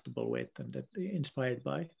are comfortable with and that they're inspired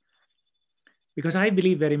by, because I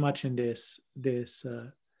believe very much in this that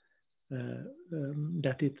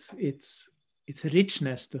it's a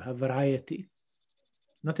richness to have variety.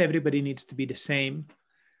 Not everybody needs to be the same,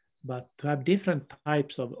 but to have different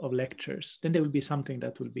types of lectures, then there will be something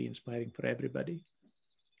that will be inspiring for everybody,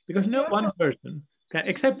 because no one person,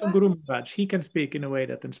 except for Guru Maharaj, he can speak in a way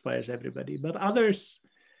that inspires everybody, but others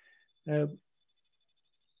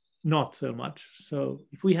not so much. So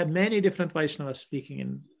if we had many different Vaishnavas speaking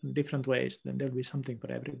in different ways, then there'll be something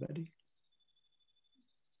for everybody.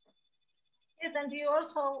 Yes, and you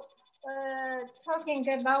also talking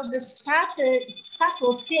about the status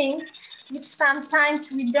of things which sometimes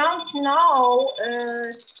we don't know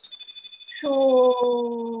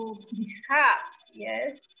to discuss.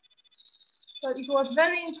 Yes. So it was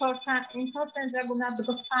very important Raghunath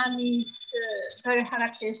Goswami's very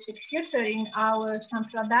characteristic future in our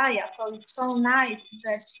Sampradaya. So it's so nice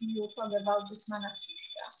that you talk about this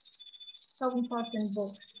Manashiksha. So important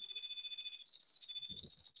book.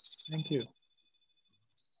 Thank you.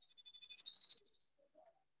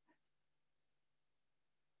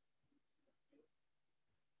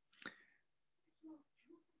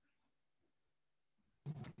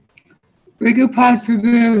 Rigupad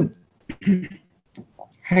Prabhu.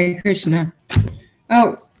 Hare Krishna.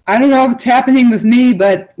 Oh, I don't know what's happening with me,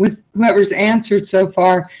 but with whoever's answered so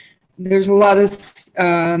far, there's a lot of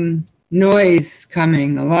noise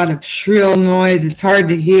coming, a lot of shrill noise. It's hard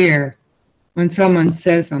to hear when someone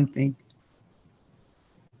says something.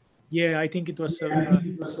 Yeah, I think it was a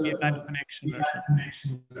bad connection or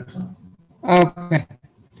something. Okay.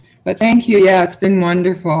 But thank you. Yeah, it's been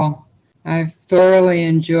wonderful. I've thoroughly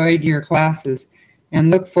enjoyed your classes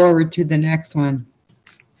and look forward to the next one.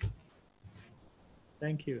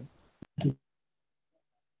 Thank you.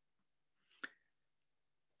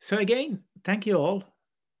 So again, thank you all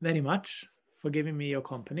very much for giving me your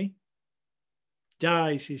company.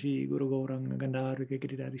 Jai Shri Shri Guru Gauranga Gandharva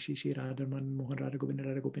Giridhari Shri Shri Radharman Mohan Radha Govinda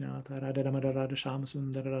Radha Gopinatha Radha Ramada Radha Shama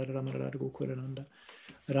Sundara Radha Ramada Radha Gokulananda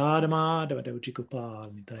Radha Madhava Devaji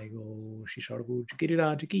Gopal Nitai Go Shri Sarguj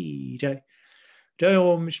Giriraj Ki Jai Jai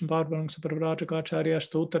Om Vishnu Parvarang Supravrajaka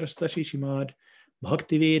Stotra Stashi Shimad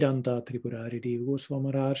Bhakti Vedanta Tripurari Dev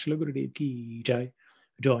Goswami Shri Gurudev Ki Jai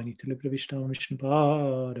Jai Nitya Pravishta Vishnu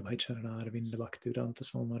Pad Bhai Charana Arvinda Bhakti Vedanta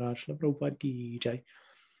Swami Shri Prabhupada Ki Jai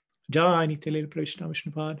Jai Nitya Pravishna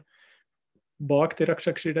Vishnupad Bhakti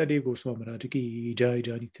Rakshak Shri Dev Goswami Maharaj Ki Jai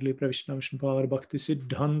Jai Nitya Pravishna Vishnupad Bhakti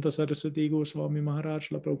Siddhanta Saraswati Goswami Maharaj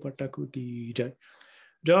Shri Prabhupada Thakur Ki Jai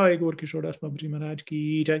Jai Gaur Kishodas Babri Maharaj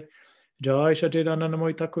Ki Jai Jai Sachidananda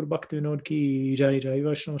Moy Thakur Bhakti Vinod Ki Jai Jai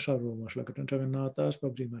Vaishnava Sarvama Shri Jagannathas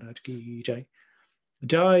Babri Maharaj Ki Jai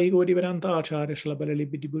Jai Gauri Vedanta Acharya Shri Balali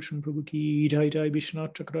Bidibhushan Prabhu Ki Jai Jai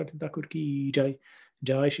Vishwanath Chakravarti Thakur Ki Jai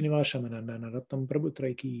Jai Srinivas Ramananda Narottam Prabhu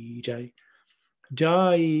Trai Ki Jai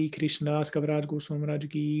Jai Krishna Das Kaviraj Goswami Maharaj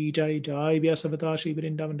Ki Jai Jai Vyasavata Shri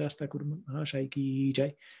Vrindavan Das Thakur Mahashai Ki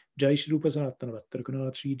Jai Jai Shri Rupa Sanatana Bhatta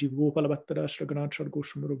Raghunath Shri Jiv Gopal Bhatta Das Raghunath Shri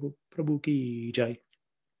Goswami Prabhu Ki Jai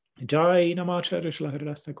Jai Namacharya Shri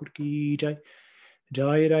Haridas Thakur Ki Jai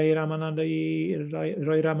Jai Rai Ramananda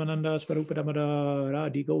Rai Ramananda Swarupa Damada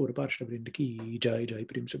Radhi Gaur Parshva Vrinda Ki Jai Jai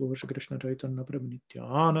Prem Sagor Shri Krishna Chaitanya Prabhu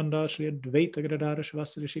Nityananda Shri Advaita Gadadhara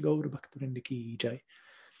Shivasri Shri Gaur Bhakta Vrinda Ki Jai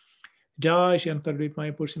Jai Shri Antardvip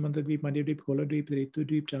Mayapur Simantadvip Madhyadvip Koladvip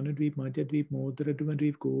Ritudvip Chanudvip Madhyadvip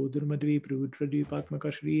Modradvip Godurmadvip Rudradvip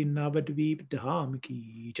Atmaka Shri Navadvip Dham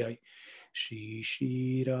Ki Jai Shri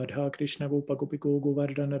Shri Radha Krishna Gopa Gopiko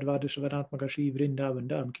Govardhana Radha Shvaratmaka Shri Vrindavan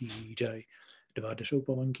Dham Ki Jai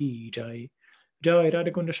Dvadashopam ki jai. Jai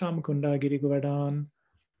Radhakunda Shamakunda Giri Govardhan.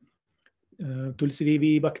 Tulsi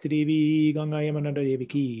Devi, Bhakti Devi, Ganga Yamuna Devi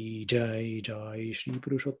ki jai. Jai Shri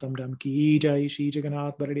Purushottam Dham ki jai. Shri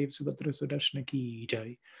Jagannath Baladev Subhadra Sudarshana ki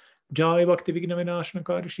jai. Jai Bhakti Vigna Vinashana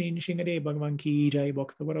Kari Shri Nrsimhadev Bhagavan ki jai.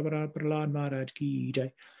 Bhakta Varavara Prahlad Maharaj ki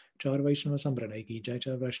jai. Char Vaishnava Sampradaya ki jai.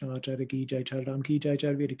 Char Vaishnava Acharya ki jai. Char Ram ki jai.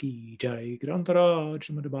 Char Ved ki jai. Grantaraj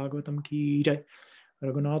Srimad Bhagavatam ki jai.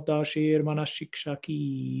 Raghunath Dasher Manas Shiksha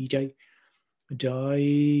ki jai.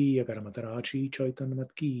 Jai Agaramatarachi Chaitanya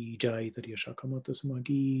ki jai. Tariya Shakhamata Suma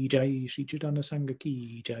ki jai. Shri Chaitanya Sangha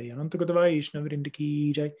ki jai. Anantagata Vaishnavrinda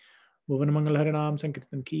ki jai. Bhuvan Mangal Harinam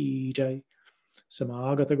Sankirtan ki jai.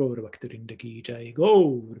 Samagata Gaur Bhaktirinda ki jai.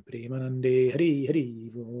 Gaur Premanande Hari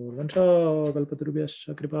Hari Gaur Vancha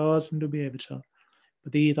Kalpatarubhyascha Kripa Sindhubhyavcha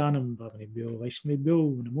Patitanam Pavanebhyo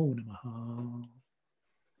Vaishnavibhyo Namo Namaha.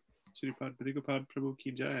 Sripad Parigopad Prabhu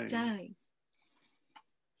ki jai. Jai.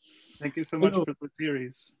 Thank you so much Hello. for the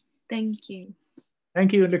series. Thank you.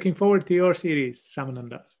 Thank you. Looking forward to your series,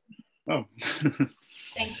 Shamananda. Oh.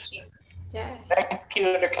 Thank you. Yeah. Thank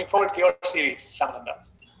you. Looking forward to your series, Shamananda.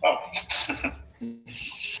 Oh.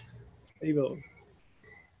 There you go.